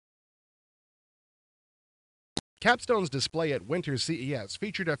Capstone's display at Winter CES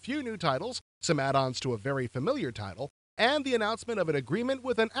featured a few new titles, some add-ons to a very familiar title, and the announcement of an agreement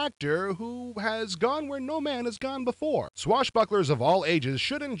with an actor who has gone where no man has gone before. Swashbucklers of all ages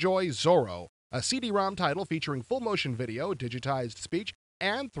should enjoy Zorro, a CD-ROM title featuring full-motion video, digitized speech,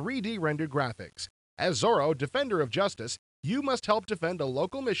 and 3D rendered graphics. As Zorro, Defender of Justice, you must help defend a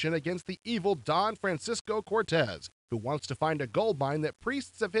local mission against the evil Don Francisco Cortez, who wants to find a gold mine that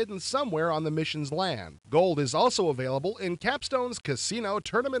priests have hidden somewhere on the mission's land. Gold is also available in Capstone's Casino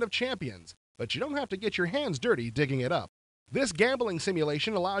Tournament of Champions, but you don't have to get your hands dirty digging it up. This gambling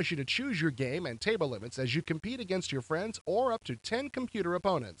simulation allows you to choose your game and table limits as you compete against your friends or up to 10 computer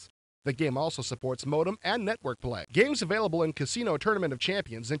opponents. The game also supports modem and network play. Games available in Casino Tournament of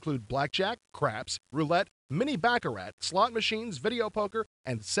Champions include blackjack, craps, roulette, mini baccarat, slot machines, video poker,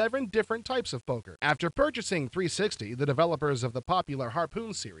 and 7 different types of poker. After purchasing 360, the developers of the popular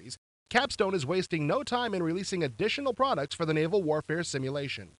Harpoon series, Capstone is wasting no time in releasing additional products for the naval warfare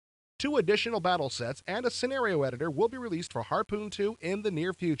simulation. 2 additional battle sets and a scenario editor will be released for Harpoon 2 in the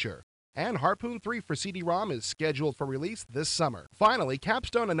near future. And Harpoon 3 for CD-ROM is scheduled for release this summer. Finally,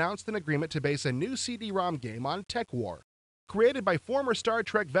 Capstone announced an agreement to base a new CD-ROM game on Tech War. Created by former Star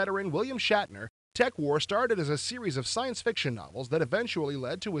Trek veteran William Shatner, Tech War started as a series of science fiction novels that eventually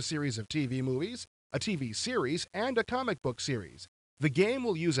led to a series of TV movies, a TV series, and a comic book series. The game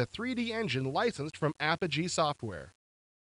will use a 3D engine licensed from Apogee Software.